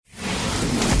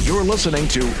You're listening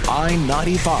to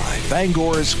I-95,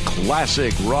 Bangor's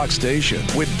classic rock station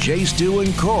with Jay Stu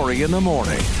and Corey in the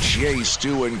morning. Jay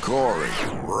Stu and Corey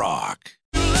rock.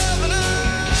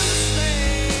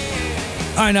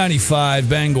 I-95,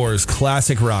 Bangor's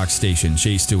classic rock station.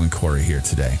 Jay Stu and Corey here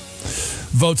today.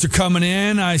 Votes are coming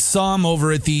in. I saw them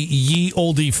over at the Ye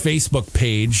Olde Facebook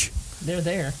page. They're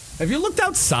there. Have you looked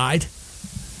outside?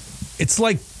 It's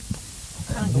like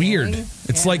weird.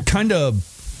 It's like kind of...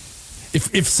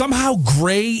 If somehow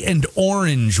gray and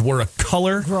orange were a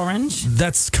color, orange,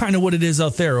 that's kind of what it is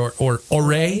out there. Or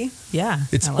oré. Yeah.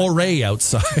 It's oré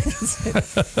outside.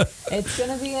 It's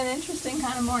going to be an interesting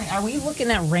kind of morning. Are we looking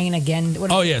at rain again?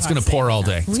 It's going to pour all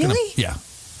day. Really?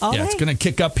 All day? It's going to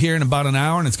kick up here in about an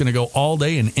hour, and it's going to go all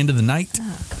day and into the night.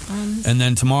 And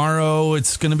then tomorrow,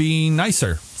 it's going to be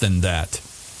nicer than that.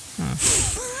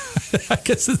 I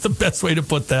guess it's the best way to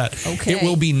put that. Okay. It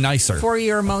will be nicer. For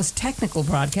your most technical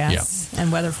broadcasts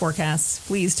and weather forecasts,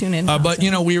 please tune in. But,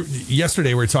 yesterday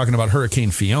we were talking about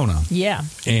Hurricane Fiona. Yeah.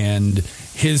 And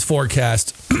his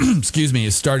forecast,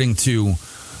 is starting to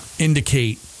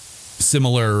indicate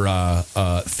similar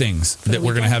things. That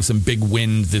we're going to have some big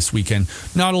wind this weekend.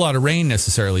 Not a lot of rain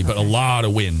necessarily, but a lot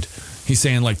of wind. He's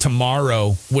saying like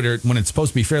tomorrow, when it's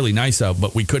supposed to be fairly nice out,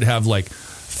 but we could have like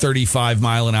 35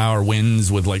 mile an hour winds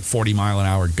with like 40 mile an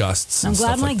hour gusts. I'm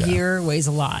glad my like gear weighs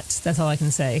a lot. That's all I can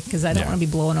say, because I don't want to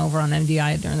be blowing over on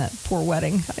MDI during that poor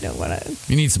wedding. I don't want to.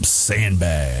 You need some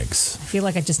sandbags. I feel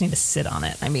like I just need to sit on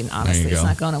it. I mean, honestly, it's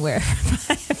not going anywhere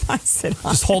if I sit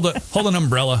on it. Just hold an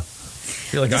umbrella.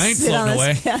 You're like, I ain't floating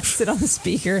away. Sit on the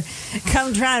speaker.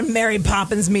 Come try and Mary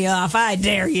Poppins me off. I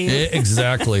dare you.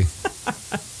 Exactly.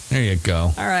 There you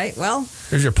go. All right, well.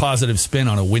 There's your positive spin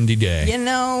on a windy day.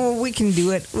 We can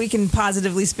do it. We can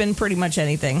positively spin pretty much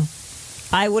anything.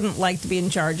 I wouldn't like to be in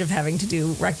charge of having to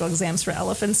do rectal exams for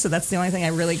elephants, so that's the only thing I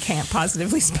really can't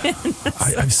positively spin.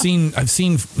 I've seen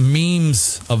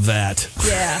memes of that.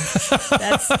 Yeah,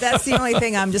 that's the only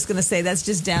thing I'm just going to say. That's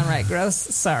just downright gross.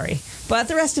 Sorry. But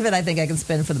the rest of it I think I can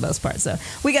spin for the most part. So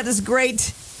we got this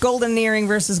great Golden Earring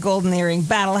versus Golden Earring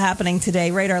battle happening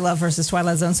today. Radar Love versus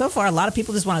Twilight Zone. So far, a lot of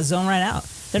people just want to zone right out.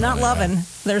 They're not loving,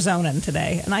 they're zoning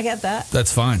today. And I get that.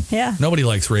 That's fine. Yeah. Nobody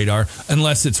likes Radar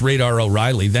unless it's Radar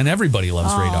O'Reilly. Then everybody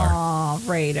loves Radar. Oh,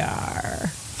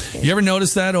 Radar. You ever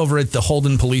notice that over at the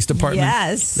Holden Police Department?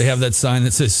 Yes. They have that sign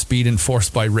that says speed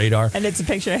enforced by Radar. And it's a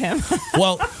picture of him.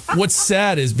 Well, what's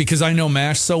sad is because I know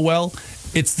MASH so well,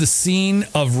 it's the scene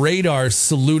of Radar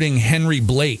saluting Henry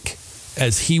Blake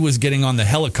as he was getting on the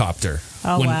helicopter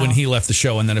when he left the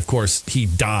show. And then, of course, he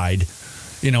died.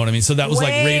 You know what I mean? So that was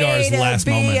like Radar's last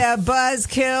moment. A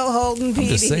buzzkill, Holden PD. I'm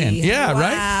just saying. Yeah, wow.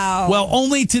 Right? Well,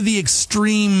 only to the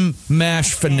extreme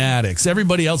MASH fanatics.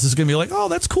 Everybody else is going to be like, oh,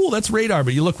 that's cool. That's Radar.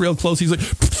 But you look real close, he's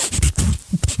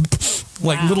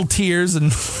like little tears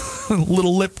and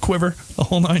little lip quiver, the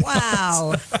whole nine.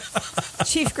 Wow.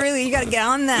 Chief Greeley, you got to get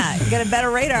on that. You got a better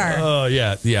Radar. Oh,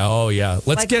 yeah. Yeah. Oh, yeah.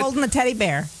 Let's get holding the teddy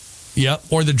bear. Yep,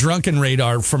 or the drunken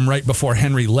Radar from right before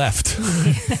Henry left.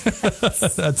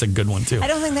 That's a good one, too. I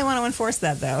don't think they want to enforce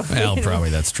that, though. Well, probably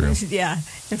that's true. Yeah,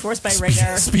 enforced by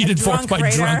Radar. Speed enforced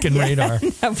by drunken Radar.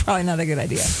 No, probably not a good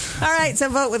idea. All right, so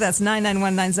vote with us,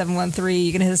 991-9713.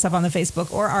 You can hit us up on the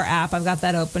Facebook or our app. I've got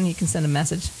that open. You can send a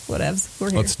message, whatevs.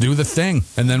 We're here. Let's do the thing,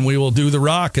 and then we will do the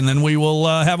rock, and then we will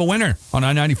have a winner on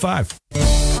I-95.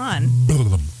 On.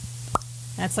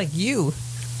 That's like you.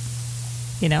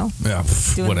 You know? Yeah,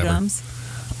 doing whatever. Drums.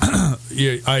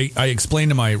 Yeah, I explain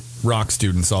to my rock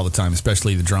students all the time,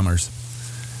 especially the drummers.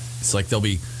 It's like they'll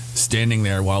be standing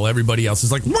there while everybody else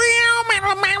is like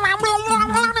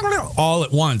all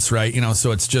at once, right? You know,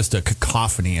 so it's just a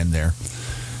cacophony in there.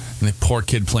 And the poor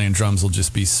kid playing drums will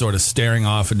just be sort of staring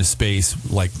off into space,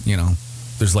 like, you know,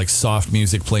 there's like soft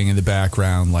music playing in the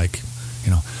background, like,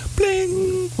 you know,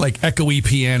 bling, like echoey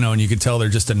piano, and you could tell they're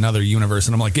just another universe.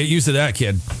 And I'm like, get used to that,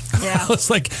 kid. Yeah. It's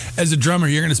like, as a drummer,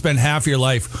 you're going to spend half your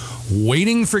life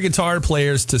waiting for guitar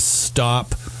players to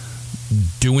stop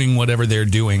doing whatever they're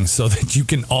doing so that you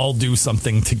can all do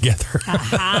something together.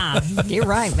 Aha. You're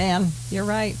right, man. You're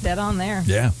right. Dead on there.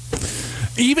 Yeah.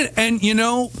 And you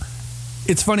know,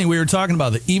 it's funny, we were talking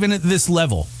about it. Even at this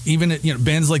level, even at, you know,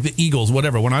 bands like the Eagles,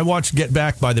 whatever, when I watched Get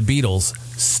Back by the Beatles,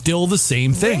 still the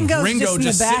same thing. Ringo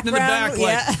just sitting in the back,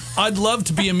 like, I'd love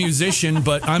to be a musician,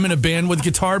 but I'm in a band with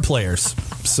guitar players.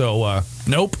 So,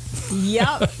 nope.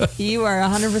 Yep. You are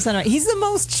 100% right. He's the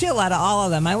most chill out of all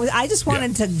of them. I just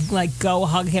wanted to, like, go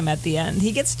hug him at the end.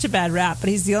 He gets such a bad rap, but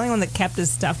he's the only one that kept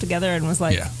his stuff together and was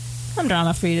like, I'm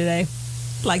drama-free today.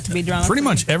 Like to be drama-free. Pretty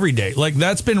much every day. Like,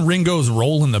 that's been Ringo's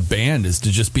role in the band, is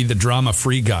to just be the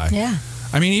drama-free guy. Yeah.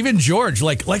 I mean, even George,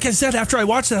 like I said, after I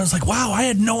watched that, I was like, wow, I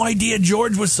had no idea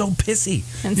George was so pissy.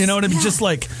 You know what I mean? Just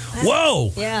like,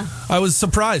 whoa. Yeah. I was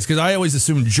surprised because I always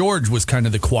assumed George was kind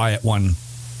of the quiet one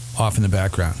off in the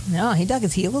background. No, he dug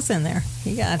his heels in there.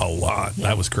 He got a lot. Yeah.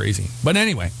 That was crazy. But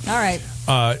anyway. All right.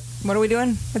 What are we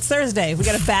doing? It's Thursday. We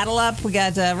got a battle up. We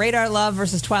got Radar Love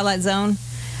versus Twilight Zone.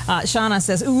 Shauna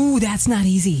says, ooh, that's not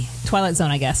easy. Twilight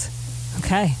Zone, I guess.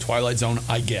 Okay. Twilight Zone,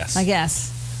 I guess.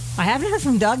 I haven't heard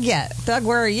from Doug yet. Doug,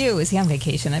 where are you? Is he on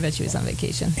vacation? I bet you he's on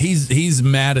vacation. He's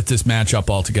mad at this matchup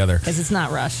altogether. Because it's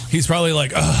not Rush. He's probably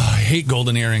like, I hate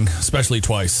Golden Earring, especially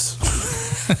twice.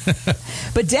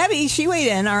 But Debbie, she weighed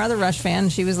in, our other Rush fan.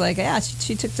 She was like, yeah,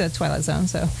 she took to Twilight Zone.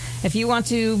 So if you want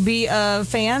to be a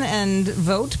fan and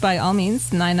vote, by all means,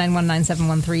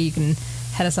 9919713, you can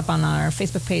head us up on our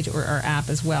Facebook page or our app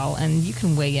as well, and you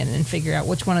can weigh in and figure out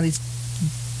which one of these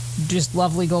just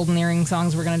lovely Golden Earring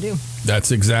songs we're going to do.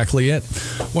 That's exactly it.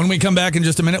 When we come back in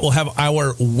just a minute, we'll have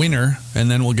our winner, and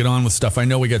then we'll get on with stuff. I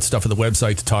know we got stuff at the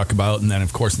website to talk about, and then,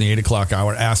 of course, in the 8 o'clock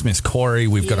hour, Ask Miss Corey.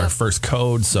 We've got our first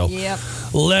code, so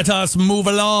let us move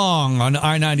along on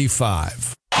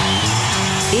I-95.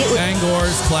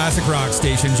 Bangor's classic rock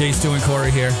station. Jay, Stu, and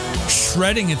Corey here.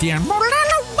 Shredding at the end.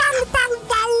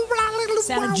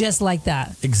 Sounded just like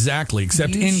that. Exactly,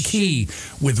 except in key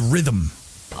with rhythm.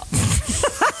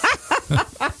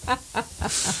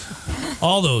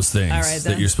 All those things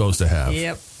that you're supposed to have.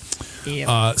 Yep.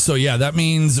 So, yeah, that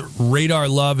means Radar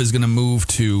Love is going to move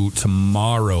to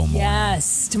tomorrow morning.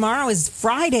 Yes. Tomorrow is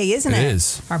Friday, isn't it? It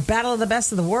is. Our Battle of the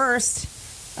Best of the Worst.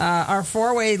 Our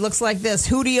four-way looks like this.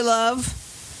 Who Do You Love?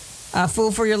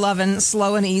 Fool for Your Lovin',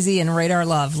 Slow and Easy, and Radar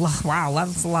Love. Wow,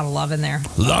 that's a lot of love in there.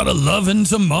 A lot of lovin'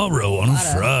 tomorrow on a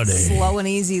Friday. Slow and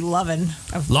easy lovin'.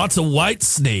 Lots of White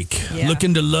Snake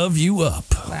looking to love you up.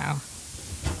 Wow.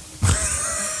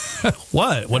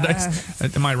 What?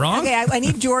 Am I wrong? Okay, I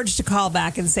need George to call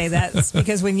back and say that,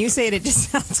 because when you say it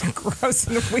just sounds gross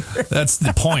and weird. That's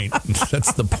the point.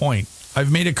 That's the point.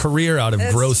 I've made a career out of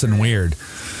gross and weird.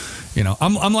 You know,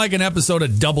 I'm like an episode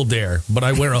of Double Dare, but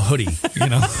I wear a hoodie, you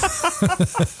know.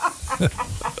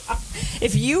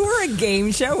 If you were a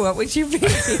game show, what would you be?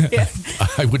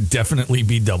 I would definitely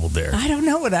be Double Dare. I don't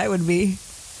know what I would be.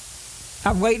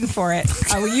 I'm waiting for it.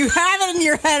 You have it in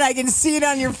your head. I can see it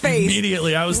on your face.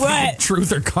 Immediately, I was thinking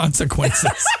Truth or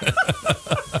Consequences.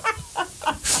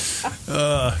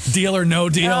 Deal or no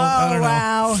deal? I don't know.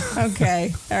 Wow.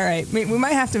 Okay. All right. We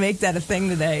might have to make that a thing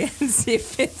today and see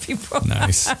if people.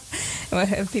 Nice.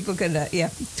 If people could,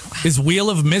 Is Wheel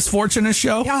of Misfortune a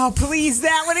show? Oh, please.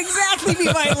 That would exactly be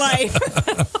my life.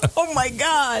 Oh, my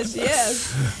gosh.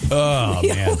 Yes. Oh,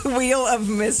 man. Wheel of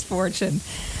Misfortune.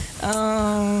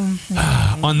 On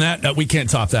that, we can't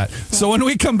top that. So when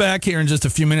we come back here in just a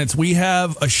few minutes, we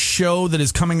have a show that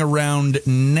is coming around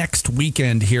next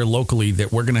weekend here locally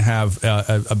that we're going to have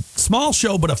a small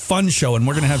show, but a fun show, and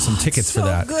we're going to have some tickets for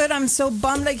that. Good. I'm so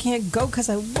bummed I can't go because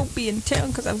I won't be in town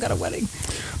because I've got a wedding.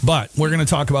 But we're going to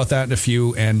talk about that in a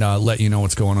few and let you know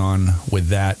what's going on with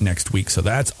that next week. So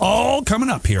that's all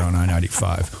coming up here on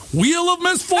I-95. Wheel of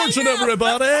Misfortune,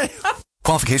 everybody!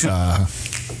 Qualification?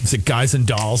 Is it Guys and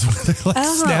Dolls? Like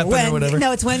snapping or whatever?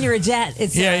 No, it's When You're a Jet.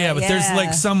 It's, but there's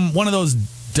like one of those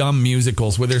dumb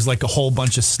musicals where there's like a whole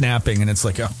bunch of snapping and it's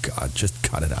like, oh God, just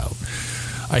cut it out.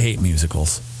 I hate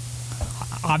musicals.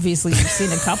 Obviously, you've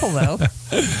seen a couple though.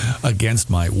 Against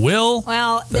my will.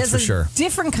 Well, there's a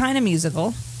different kind of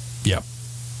musical. Yep.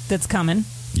 That's coming.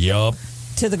 Yep.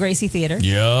 To the Gracie Theater.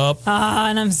 Yep.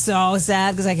 And I'm so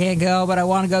sad because I can't go, but I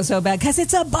want to go so bad because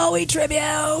it's a Bowie tribute.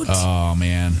 Oh,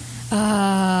 man.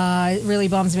 It really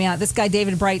bums me out. This guy,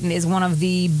 David Brighton, is one of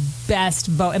the best.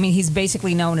 He's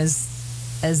basically known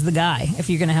as the guy. If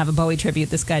you're going to have a Bowie tribute,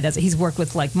 this guy does it. He's worked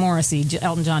with like Morrissey,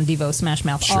 Elton John, Devo, Smash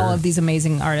Mouth, all of these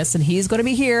amazing artists, and he's going to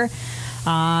be here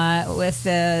with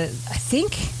I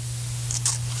think.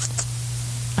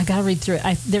 I got to read through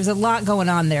it. There's a lot going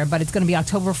on there, but it's going to be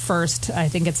October 1st. I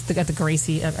think it's at the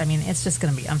Gracie. It's just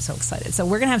going to be, I'm so excited. So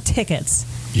we're going to have tickets.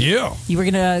 Yeah. You were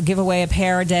going to give away a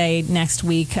pair a day next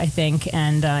week, I think,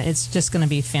 and it's just going to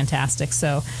be fantastic.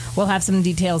 So we'll have some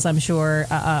details, I'm sure,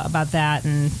 about that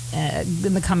and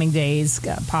in the coming days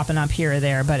popping up here or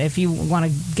there. But if you want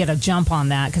to get a jump on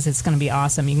that, because it's going to be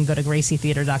awesome, you can go to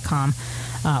gracietheater.com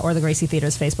or the Gracie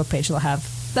Theater's Facebook page.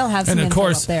 They'll have some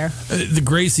info up there. The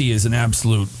Gracie is an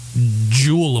absolute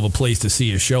jewel of a place to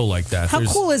see a show like that. How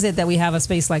cool is it that we have a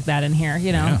space like that in here?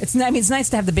 You know, it's nice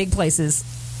to have the big places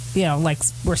like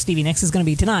where Stevie Nicks is going to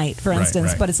be tonight, for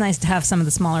instance. right. But it's nice to have some of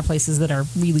the smaller places that are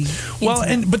really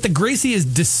intimate. But the Gracie is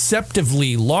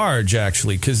deceptively large,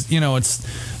 actually, because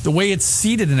it's the way it's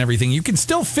seated and everything. You can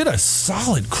still fit a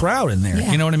solid crowd in there.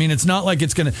 Yeah. You know what I mean? It's not like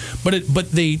it's gonna,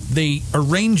 but they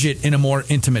arrange it in a more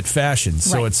intimate fashion,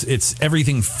 so Right. it's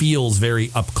everything feels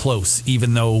very up close,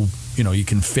 even though you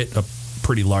can fit a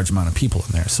pretty large amount of people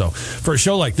in there. So for a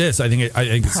show like this, I think it's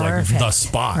like Perfect. the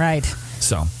spot. Right.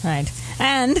 So. Right.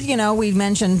 And, we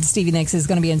mentioned Stevie Nicks is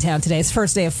going to be in town today. It's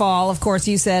first day of fall. Of course,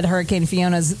 you said Hurricane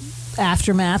Fiona's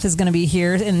aftermath is going to be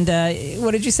here. And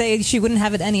what did you say? She wouldn't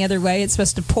have it any other way. It's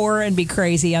supposed to pour and be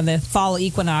crazy on the fall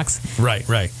equinox. Right.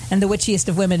 And the witchiest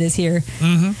of women is here.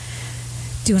 Mm-hmm.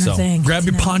 Doing her thing. Grab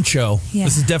your poncho. Yeah.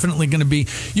 This is definitely going to be.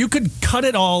 You could cut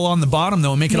it all on the bottom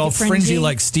though, and make it all fringy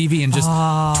like Stevie, and just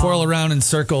twirl around in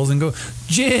circles and go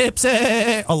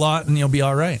gypsy a lot, and you'll be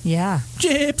all right. Yeah.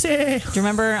 Gypsy. Do you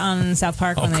remember on South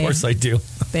Park when Of course I do.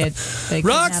 they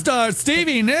Rock star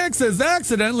Stevie Nicks has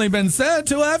accidentally been sent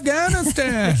to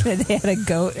Afghanistan. they had a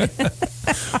goat.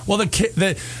 Well,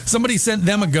 somebody sent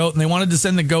them a goat, and they wanted to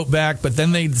send the goat back, but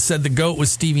then they said the goat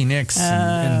was Stevie Nicks.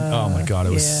 And oh my God,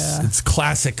 it's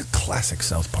classic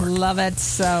South Park. Love it.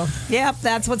 So,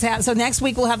 that's what's happening. So next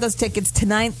week we'll have those tickets.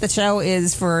 Tonight the show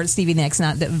is for Stevie Nicks,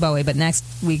 not Bowie, but next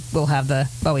week we'll have the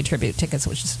Bowie tribute tickets,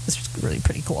 which is really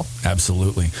pretty cool.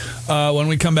 Absolutely. When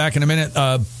we come back in a minute,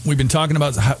 we've been talking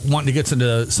about wanting to get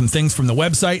into some things from the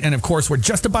website, and of course we're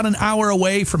just about an hour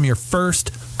away from your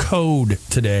first code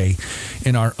today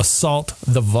in our Assault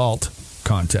the Vault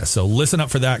contest. So listen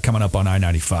up for that coming up on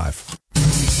I-95.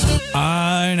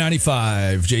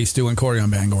 I-95, Jay, Stu, and Corey on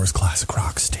Bangor's Classic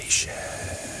Rock Station.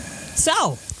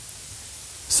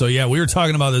 So yeah, we were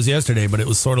talking about this yesterday, but it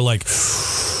was sort of like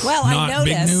not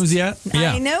big news yet.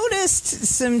 Yeah. I noticed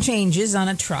some changes on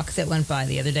a truck that went by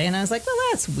the other day, and I was like, well,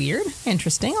 that's weird.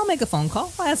 Interesting. I'll make a phone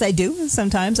call, as I do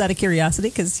sometimes out of curiosity,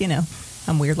 because,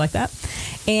 I'm weird like that.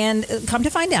 And come to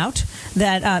find out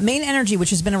that Maine Energy, which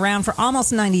has been around for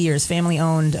almost 90 years,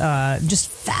 family-owned, just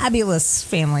fabulous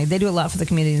family. They do a lot for the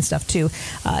community and stuff, too.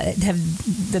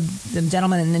 Have the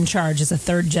gentleman in charge is a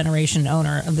third-generation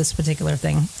owner of this particular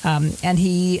thing. And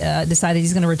he decided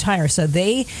he's going to retire. So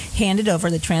they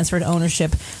transferred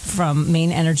ownership from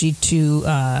Maine Energy to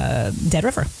Dead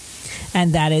River.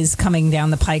 And that is coming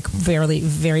down the pike very,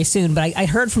 very soon. But I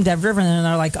heard from Dead River, and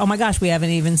they're like, oh, my gosh, we haven't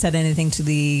even said anything to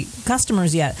the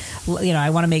customers yet. I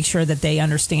want to make sure that they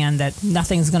understand that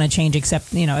nothing's going to change except,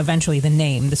 eventually the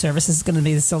name. The service is going to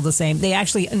be still the same. They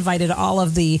actually invited all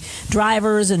of the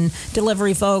drivers and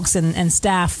delivery folks and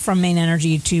staff from Maine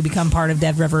Energy to become part of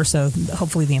Dead River. So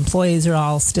hopefully the employees are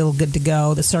all still good to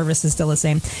go. The service is still the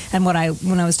same. And when I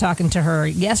was talking to her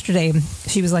yesterday,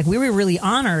 she was like, we were really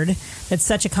honored that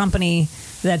such a company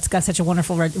that's got such a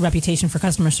wonderful reputation for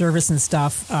customer service and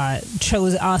stuff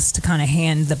chose us to kind of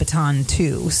hand the baton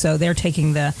to. So they're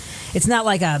taking it's not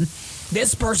like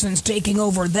this person's taking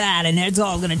over that and it's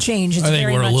all going to change. It's I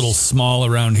think we're a little small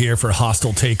around here for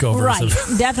hostile takeovers. Right.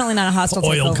 Of definitely not a hostile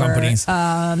oil takeover. Companies.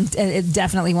 It's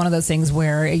definitely one of those things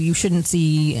where you shouldn't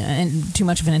see too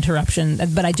much of an interruption.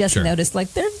 But I just noticed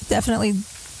there's definitely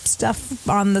stuff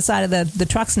on the side of the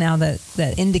trucks now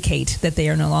that indicate that they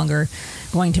are no longer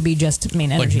going to be just Maine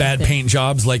Energy. Like bad paint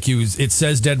jobs, it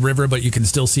says Dead River, but you can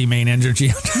still see Maine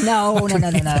Energy. No.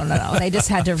 They just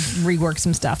had to rework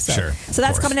some stuff. So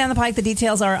that's coming down the pike. The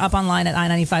details are up online at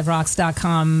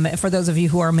i95rocks.com. For those of you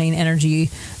who are Maine Energy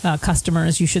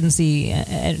customers, you shouldn't see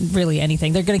really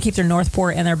anything. They're going to keep their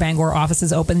Northport and their Bangor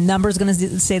offices open. Numbers going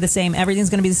to stay the same. Everything's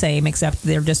going to be the same, except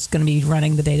they're just going to be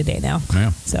running the day-to-day now.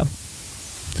 Yeah. So...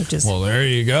 well, there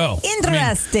you go.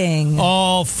 Interesting.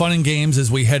 All fun and games as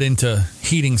we head into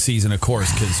heating season, of course,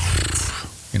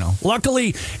 because,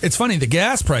 luckily, it's funny, the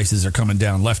gas prices are coming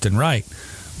down left and right.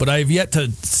 But I've yet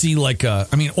to see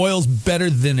oil's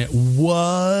better than it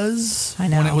was. I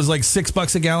know. When it was like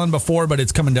 $6 a gallon before, but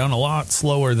it's coming down a lot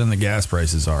slower than the gas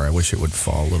prices are. I wish it would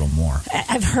fall a little more.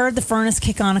 I've heard the furnace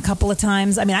kick on a couple of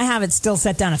times. I have it still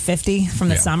set down to 50 from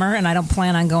the summer, and I don't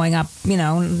plan on going up,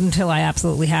 until I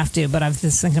absolutely have to. But I was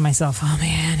just thinking to myself, oh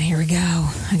man, here we go.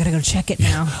 I got to go check it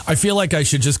now. I feel like I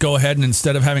should just go ahead and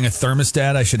instead of having a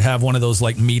thermostat, I should have one of those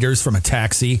meters from a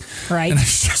taxi. Right. And I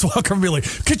should just walk over and be like,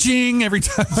 ka-ching, every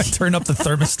time I turn up the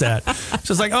thermostat.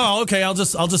 Just like, oh, okay, I'll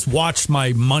just watch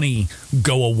my money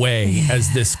go away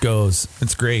as this goes.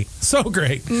 It's great. So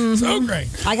great. Mm-hmm. So great.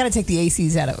 I got to take the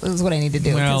ACs out. Is what I need to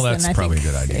do. Well, that's probably a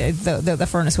good idea. The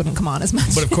furnace wouldn't come on as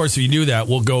much. But of course, if you do that,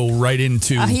 we'll go right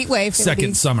into a heat wave.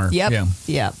 Second summer. Yep. Yeah.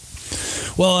 Yep.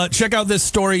 Well, check out this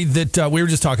story that we were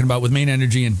just talking about with Main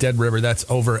Energy and Dead River. That's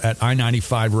over at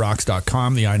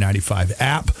i95rocks.com, the I-95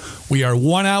 app. We are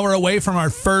 1 hour away from our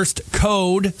first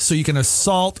code, so you can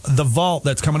assault the vault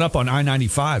that's coming up on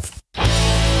I-95.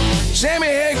 Sammy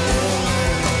Higg.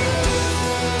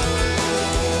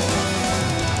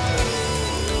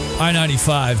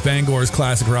 I-95, Bangor's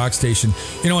classic rock station.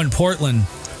 You know, in Portland,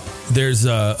 there's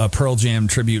a Pearl Jam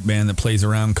tribute band that plays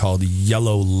around called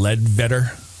Yellow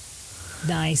Ledbetter.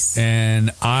 Nice.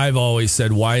 And I've always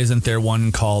said, why isn't there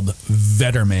one called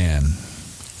Vetterman?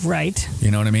 Right. You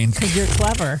know what I mean? Because you're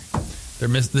clever. They're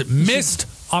missed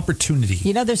opportunity.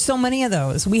 You know, there's so many of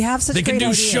those. We have such They can great do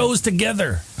ideas. shows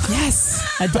together.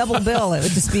 Yes. A double bill. It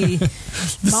would just be The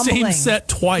mumbling. same set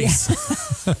twice.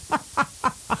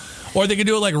 Or they could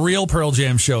do it like real Pearl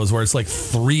Jam shows where it's like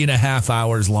 3.5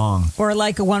 hours long. Or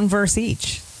like a one verse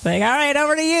each. Like, all right,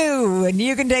 over to you, and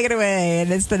you can take it away.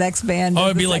 And it's the next band. Oh,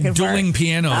 it'd the be like second part. dueling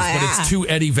pianos, Ah, but it's two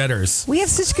Eddie Vedders. We have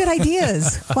such good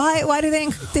ideas. Why do they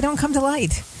don't come to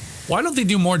light? Why don't they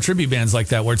do more tribute bands like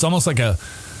that where it's almost like a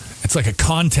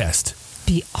contest?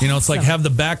 Be You know, it's like awesome. have the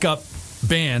backup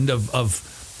band of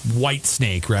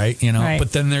Whitesnake, right? You know, Right.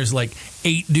 but then there's like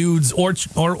 8 dudes or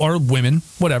women,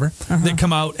 whatever, that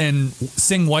come out and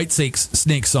sing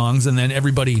Whitesnake songs, and then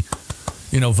everybody,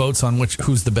 you know, votes on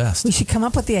who's the best. We should come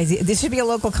up with the idea. This should be a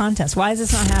local contest. Why is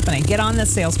this not happening? Get on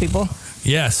this, salespeople.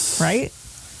 Yes, Right?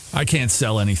 I can't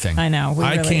sell anything. I know, we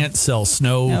I really- can't sell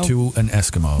snow Nope. to an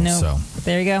Eskimo. No. So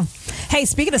There you go. Hey,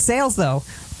 speaking of sales, though,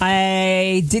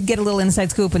 I did get a little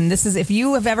inside scoop, and this is if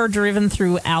you have ever driven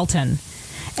through Alton.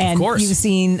 And course. you've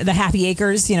seen the Happy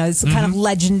Acres, you know, it's kind of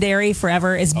legendary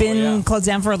forever. It's been yeah. closed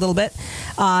down for a little bit.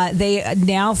 They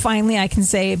now finally, I can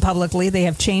say publicly, they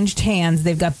have changed hands.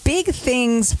 They've got big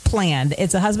things planned.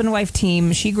 It's a husband and wife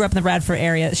team. She grew up in the Bradford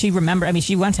area. She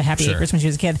went to Happy Sure. Acres when she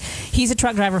was a kid. He's a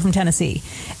truck driver from Tennessee,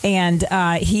 and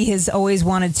he has always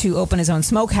wanted to open his own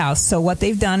smokehouse. So what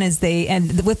they've done is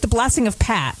and with the blessing of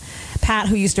Pat,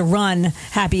 who used to run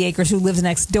Happy Acres, who lives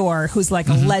next door, who's like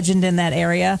a legend in that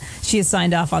area. She has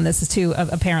signed off on this too,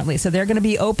 apparently. So they're going to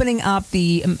be opening up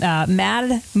the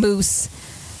Mad Moose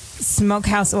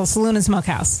Smokehouse, Saloon and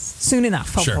Smokehouse soon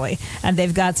enough, hopefully. Sure. And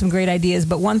they've got some great ideas.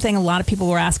 But one thing a lot of people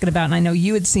were asking about, and I know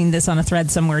you had seen this on a thread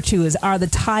somewhere too, is are the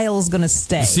tiles going to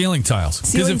stay? the ceiling tiles.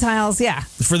 Ceiling tiles, yeah.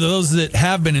 For those that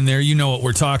have been in there, you know what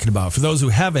we're talking about. For those who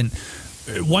haven't,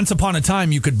 once upon a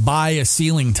time, you could buy a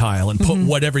ceiling tile and put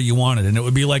whatever you wanted, and it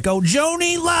would be like, oh,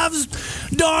 Joni loves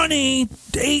Donnie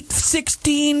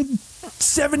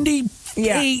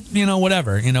 8/16/78, you know,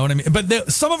 whatever, you know what I mean?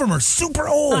 But some of them are super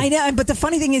old. I know, but the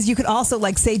funny thing is you could also,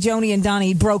 like, say Joni and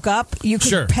Donnie broke up, you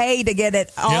could pay to get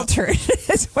it altered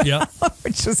as well,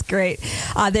 which was great.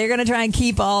 They're going to try and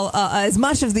keep as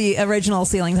much of the original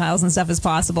ceiling tiles and stuff as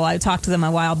possible. I talked to them a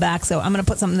while back, so I'm going to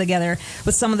put something together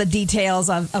with some of the details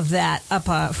of that up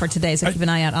for today, so keep an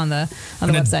eye out on the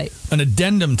website. An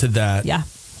addendum to that. Yeah.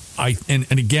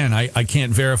 And again, I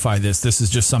can't verify this. This is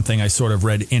just something I sort of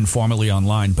read informally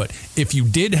online. But if you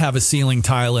did have a ceiling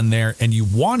tile in there and you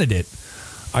wanted it,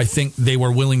 I think they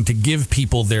were willing to give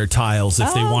people their tiles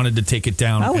if they wanted to take it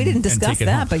down. Oh, we didn't and discuss take it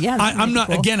that, home. but yeah, I'm not.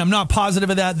 cool. Again, I'm not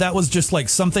positive of that. That was just like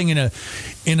something in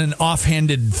an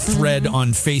offhanded thread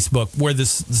on Facebook where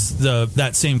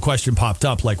that same question popped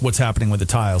up, like what's happening with the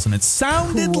tiles, and it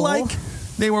sounded like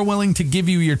they were willing to give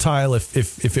you your tile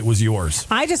if it was yours.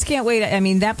 I just can't wait. I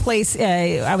mean, that place,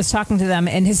 I was talking to them,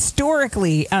 and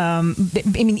historically, I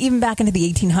mean, even back into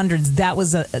the 1800s, that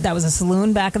was a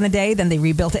saloon back in the day. Then they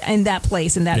rebuilt it in that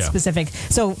place, in that specific.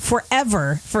 So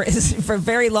forever, for a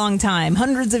very long time,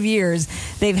 hundreds of years,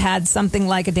 they've had something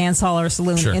like a dance hall or a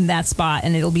saloon in that spot,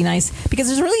 and it'll be nice because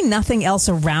there's really nothing else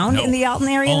around in the Alton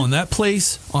area. Oh, and that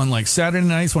place on like Saturday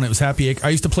nights when it was Happy Acre, I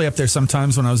used to play up there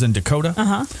sometimes when I was in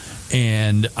Dakota.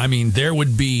 And I mean, there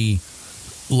would be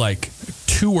like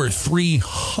 200 or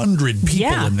 300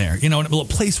 people in there. You know, and the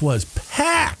place was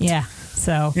packed. Yeah.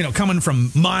 So, you know, coming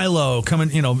from Milo, and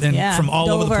from all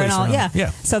over the place.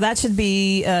 So that should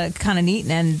be kind of neat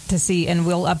and to see, and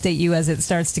we'll update you as it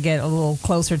starts to get a little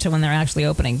closer to when they're actually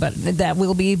opening. But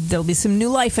there'll be some new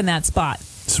life in that spot.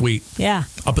 Sweet. Yeah.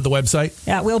 Up at the website?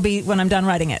 Yeah, it will be when I'm done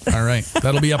writing it. All right.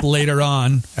 That'll be up later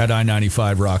on at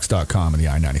i95rocks.com and the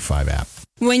i95 app.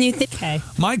 When you think,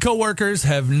 My coworkers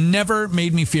have never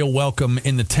made me feel welcome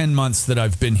in the 10 months that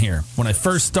I've been here. When I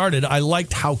first started, I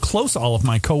liked how close all of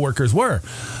my coworkers were.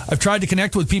 I've tried to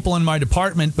connect with people in my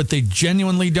department, but they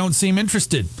genuinely don't seem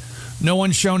interested. No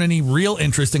one's shown any real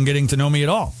interest in getting to know me at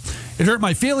all. It hurt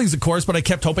my feelings, of course, but I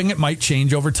kept hoping it might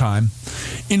change over time.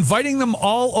 Inviting them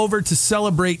all over to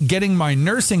celebrate getting my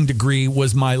nursing degree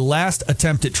was my last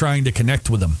attempt at trying to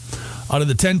connect with them. Out of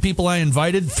the 10 people I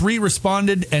invited, 3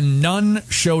 responded and none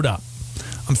showed up.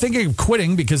 I'm thinking of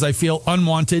quitting because I feel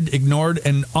unwanted, ignored,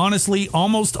 and honestly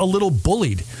almost a little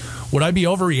bullied. Would I be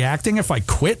overreacting if I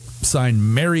quit?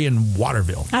 Signed, Mary in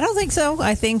Waterville. I don't think so.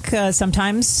 I think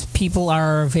sometimes people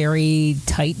are very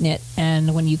tight-knit,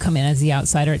 and when you come in as the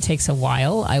outsider, it takes a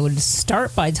while. I would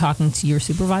start by talking to your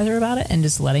supervisor about it and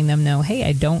just letting them know, hey,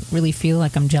 I don't really feel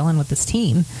like I'm gelling with this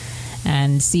team,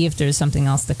 and see if there's something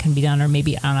else that can be done, or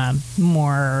maybe on a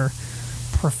more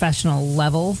professional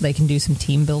level, they can do some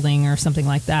team building or something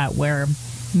like that, where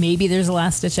maybe there's a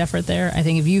last-ditch effort there. I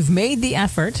think if you've made the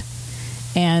effort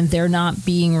and they're not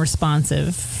being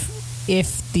responsive,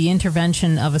 if the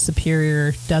intervention of a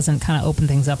superior doesn't kind of open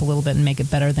things up a little bit and make it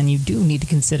better, then you do need to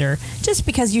consider, just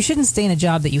because you shouldn't stay in a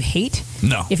job that you hate.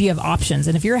 No. If you have options.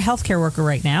 And if you're a healthcare worker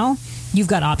right now, you've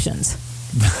got options.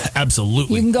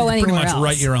 Absolutely. You can go anywhere pretty much else.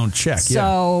 write your own check.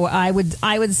 So I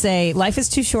would say life is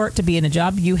too short to be in a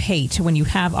job you hate when you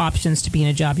have options to be in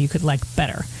a job you could like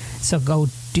better. So go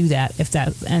do that if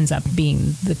that ends up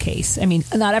being the case. I mean,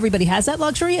 not everybody has that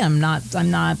luxury. I'm not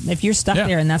if you're stuck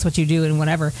there and that's what you do and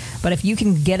whatever. But if you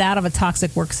can get out of a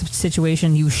toxic work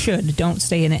situation, you should. Don't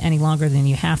stay in it any longer than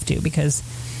you have to, because,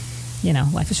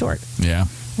 life is short. Yeah,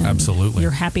 absolutely.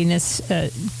 Your happiness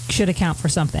should account for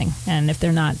something. And if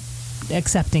they're not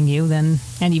accepting you, then,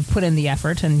 and you've put in the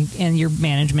effort and your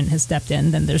management has stepped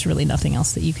in, then there's really nothing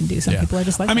else that you can do. Some people are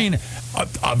just like, I mean,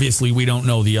 obviously we don't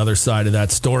know the other side of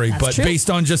that story, That's but true. based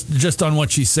on just on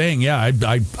what she's saying, I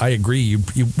agree. You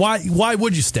why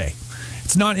would you stay?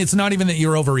 It's not even that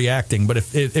you're overreacting, but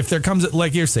if there comes,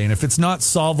 like you're saying, if it's not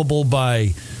solvable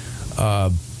by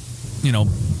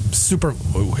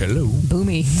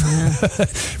boomy.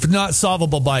 If it's not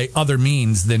solvable by other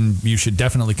means, then you should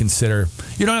definitely consider.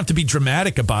 You don't have to be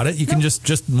dramatic about it. You can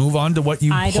just move on to what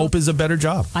you hope is a better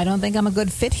job. I don't think I'm a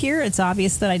good fit here. It's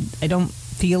obvious that I don't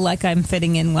feel like I'm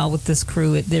fitting in well with this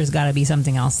crew. There's got to be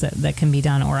something else that can be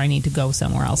done, or I need to go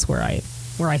somewhere else where I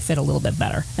fit a little bit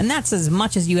better. And that's as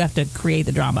much as you have to create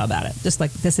the drama about it. Just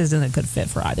like this isn't a good fit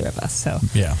for either of us. So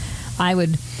yeah, I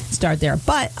would start there.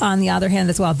 But on the other hand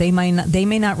as well, they may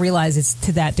not realize it's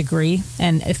to that degree.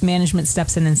 And if management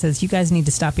steps in and says, you guys need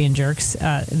to stop being jerks,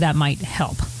 that might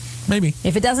help. Maybe.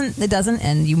 If it doesn't, it doesn't,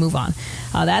 and you move on.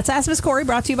 That's Ask Miss Corey,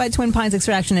 brought to you by Twin Pines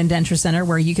Extraction and Denture Center,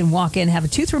 where you can walk in, have a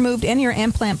tooth removed, and your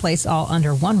implant placed all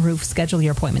under one roof. Schedule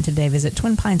your appointment today. Visit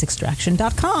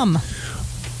twinpinesextraction.com.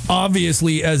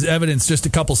 Obviously, as evidenced just a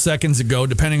couple seconds ago,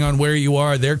 depending on where you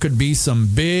are, there could be some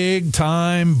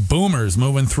big-time boomers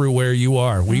moving through where you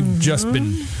are. We've just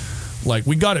been,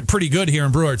 we got it pretty good here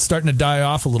in Brewer. It's starting to die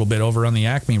off a little bit over on the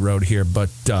Acme Road here, but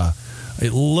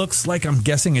it looks like, I'm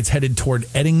guessing it's headed toward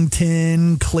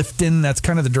Eddington, Clifton. That's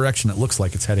kind of the direction it looks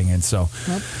like it's heading in. So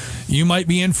you might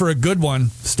be in for a good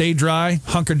one. Stay dry,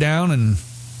 hunker down, and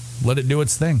let it do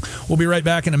its thing. We'll be right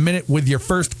back in a minute with your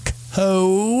first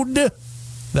code.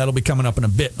 That'll be coming up in a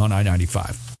bit on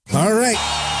I-95. All right.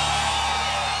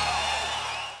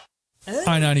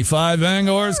 I-95,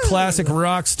 Bangor's classic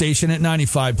rock station at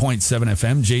 95.7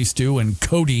 FM. Jay Stu and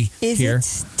Cody here.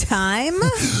 Is it time?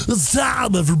 It's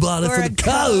time, everybody, for the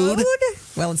code.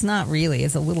 Well, it's not really.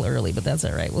 It's a little early, but that's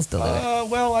all right. We'll still do it.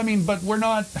 Well, I mean, but we're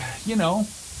not, yeah.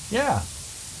 Do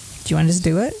you want to just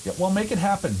do it? Yeah, well, make it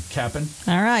happen, Cap'n.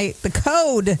 All right. The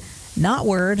code, not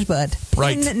word, but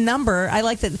pin number. I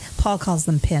like that Paul calls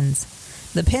them pins.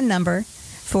 The pin number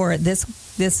for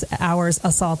this hour's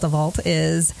Assault the Vault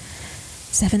is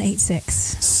 786.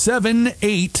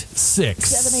 786.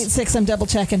 786. I'm double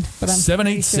checking, but I'm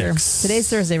 786. Sure. Today's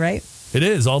Thursday, right? It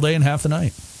is, all day and half the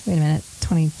night. Wait a minute.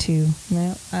 22.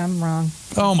 No, I'm wrong.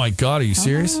 Oh my God, are you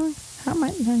serious? How am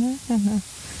I? No.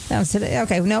 No, it's today.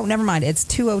 Okay, no, never mind. It's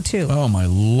 2:02. Oh my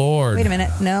Lord. Wait a minute.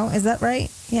 No, is that right?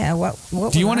 Yeah. What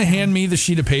do you want to hand me the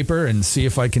sheet of paper and see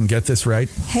if I can get this right?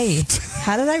 Hey,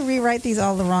 how did I rewrite these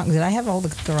all the wrong? Did I have all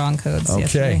the wrong codes? Okay,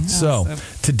 yesterday? so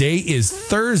today is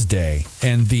Thursday,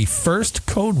 and the first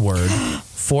code word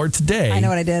for today, I know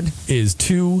what I did, is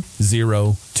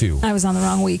 202. I was on the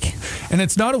wrong week. And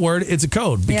it's not a word, it's a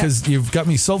code, because you've got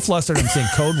me so flustered I'm saying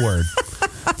code word.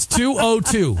 It's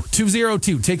 202.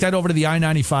 202. Take that over to the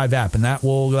I-95 app, and that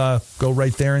will go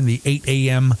right there in the 8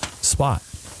 a.m. spot.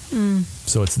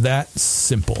 So it's that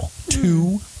simple.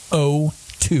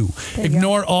 202.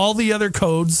 Ignore all the other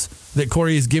codes that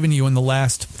Corey has given you in the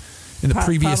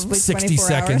previous 60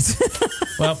 seconds.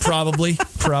 Well, probably,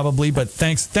 but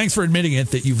thanks for admitting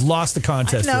it that you've lost the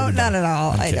contest. No, not at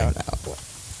all. Okay. I don't know.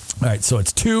 All right, so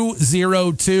it's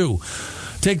 202.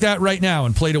 Take that right now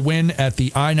and play to win at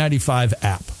the I-95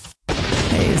 app.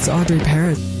 Hey, it's Audrey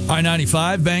Parrott.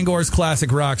 I-95, Bangor's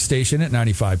classic rock station at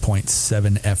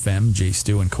 95.7 FM. Jay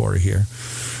Stu and Corey here.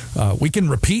 We can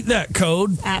repeat that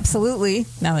code. Absolutely.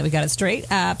 Now that we got it straight,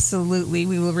 absolutely.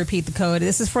 We will repeat the code.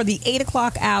 This is for the 8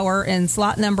 o'clock hour in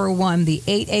slot number 1, the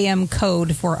 8 a.m.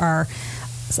 code for our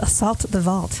Assault the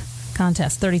Vault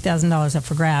contest. $30,000 up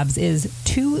for grabs is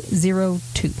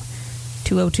 202.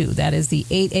 202. That is the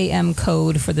 8 a.m.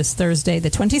 code for this Thursday,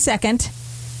 the 22nd,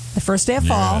 the first day of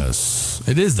fall. Yes.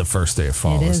 It is the first day of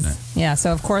fall, isn't it? Yeah,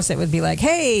 so of course it would be like,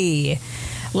 hey,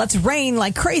 let's rain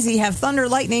like crazy, have thunder,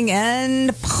 lightning,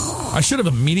 and... I should have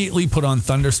immediately put on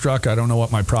Thunderstruck. I don't know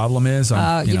what my problem is.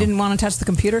 You didn't want to touch the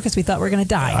computer because we thought we were going to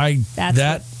die.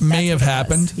 That may have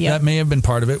happened. Yep. That may have been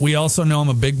part of it. We also know I'm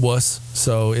a big wuss,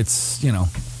 so it's,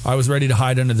 I was ready to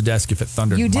hide under the desk if it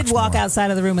thundered. You did walk more. outside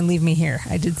of the room and leave me here.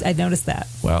 I noticed that.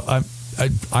 Well,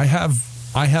 I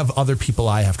have other people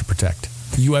I have to protect.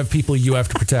 You have people you have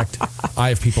to protect. I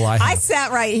have people I have. I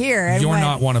sat right here. And You're went,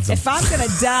 not one of them. If I'm going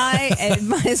to die, it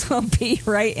might as well be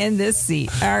right in this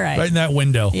seat. All right. Right in that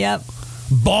window. Yep.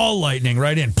 Ball lightning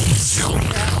right in. Just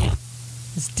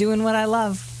doing what I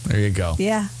love. There you go.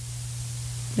 Yeah.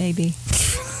 Maybe.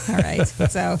 All right.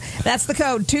 So that's the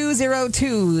code,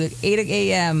 202, 8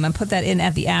 a.m. And put that in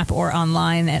at the app or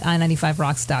online at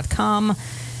i95rocks.com.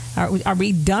 Are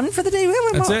we done for the day?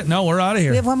 That's it. No, we're out of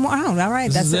here. We have one more. Oh, all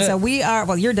right. That's it. So we are,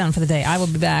 well, you're done for the day. I will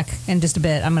be back in just a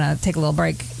bit. I'm going to take a little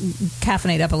break,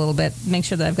 caffeinate up a little bit, make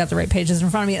sure that I've got the right pages in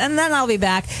front of me, and then I'll be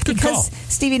back. Good because call.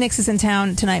 Stevie Nicks is in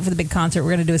town tonight for the big concert.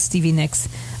 We're going to do a Stevie Nicks,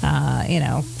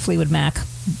 Fleetwood Mac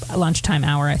lunchtime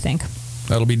hour, I think.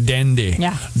 That'll be dandy.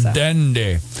 Yeah. So.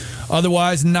 Dandy.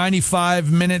 Otherwise,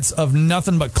 95 minutes of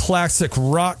nothing but classic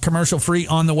rock commercial free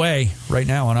on the way right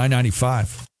now on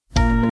I-95.